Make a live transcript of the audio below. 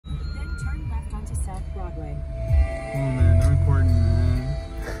South Broadway. Oh man, I'm recording, man.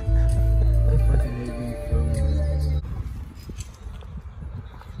 I fucking hate being filmed.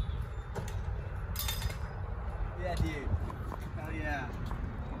 Yeah, dude. Hell yeah.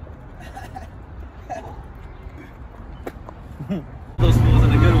 Those fools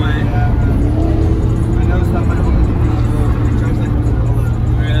in a good way. Yeah. I noticed that my home is translate all of them.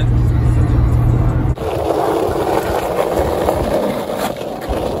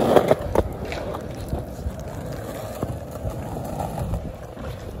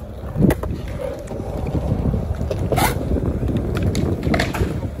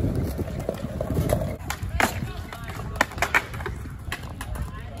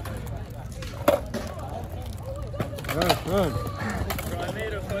 Run. Bro, I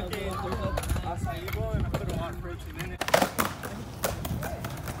made a fucking acai bowl and I put a lot of protein in it.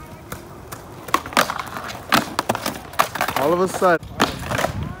 All of a sudden.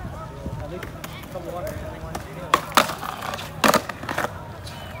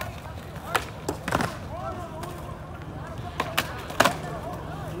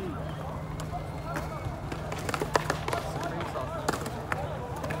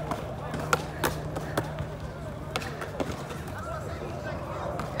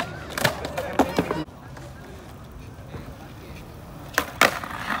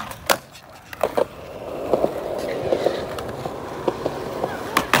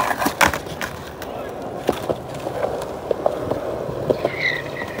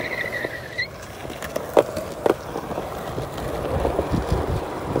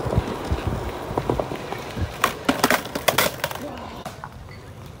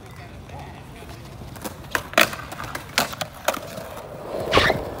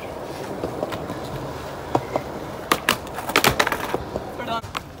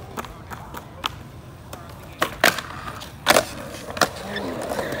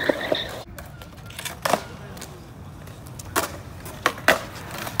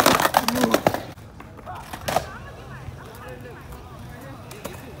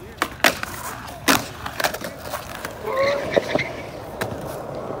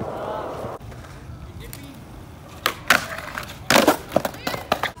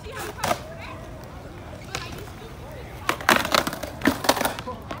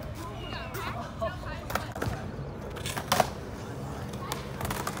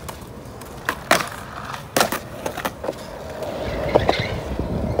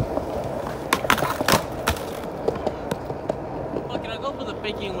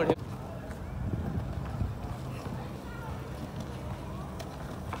 Baking with him.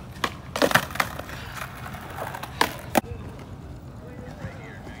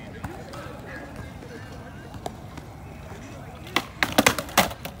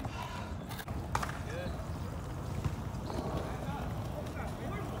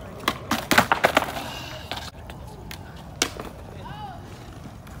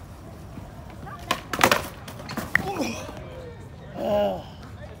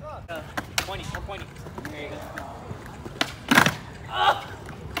 There you go.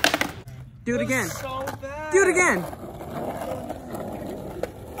 Do it again. So bad. Do it again.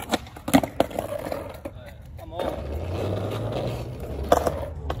 I'm old.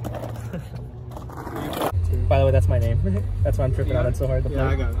 By the way, that's my name. That's why I'm tripping out on so hard. Yeah,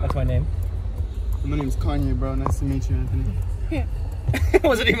 I got it. That's my name. My name's Kanye, bro. Nice to meet you, Anthony. It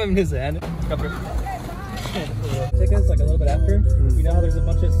wasn't even his hand. Chickens, like a little bit after. You know how there's a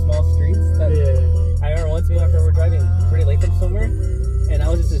bunch of small streets? I remember once me and my friend were driving pretty late from somewhere, and I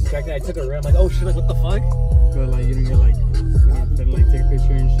was just distracted. I took a rim, like, oh shit, like, what the fuck? But like, you didn't get like, take a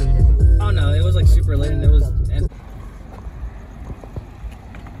picture and shit or something. Oh no, it was like super late, and it was.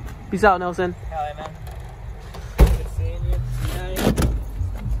 Peace out, Nelson. Hell yeah, man.